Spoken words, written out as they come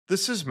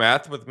This is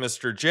Math with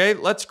Mr. J.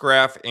 Let's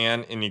graph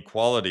an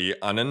inequality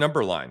on a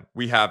number line.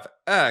 We have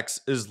x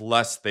is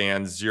less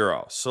than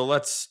 0. So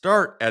let's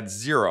start at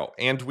 0,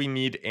 and we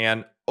need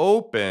an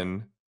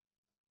open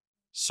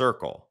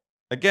circle.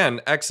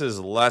 Again, x is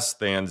less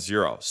than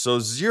 0. So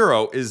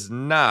 0 is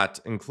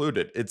not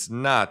included. It's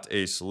not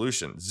a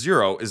solution.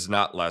 0 is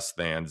not less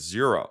than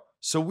 0.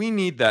 So we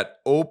need that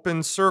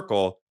open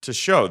circle to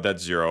show that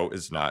 0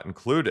 is not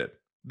included.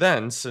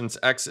 Then, since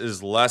x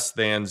is less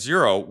than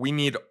 0, we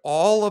need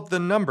all of the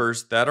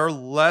numbers that are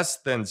less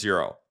than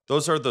 0.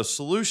 Those are the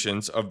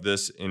solutions of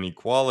this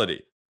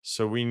inequality.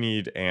 So we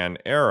need an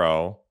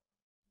arrow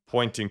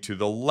pointing to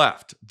the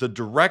left, the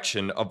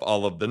direction of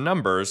all of the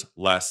numbers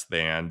less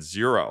than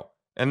 0.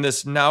 And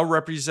this now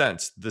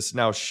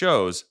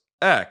shows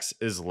x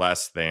is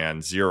less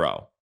than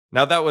 0.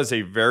 Now that was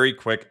a very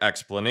quick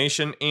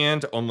explanation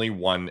and only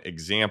one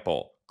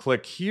example.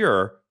 Click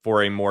here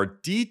for a more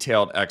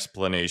detailed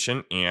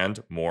explanation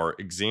and more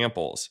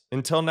examples.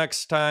 Until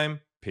next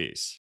time, peace.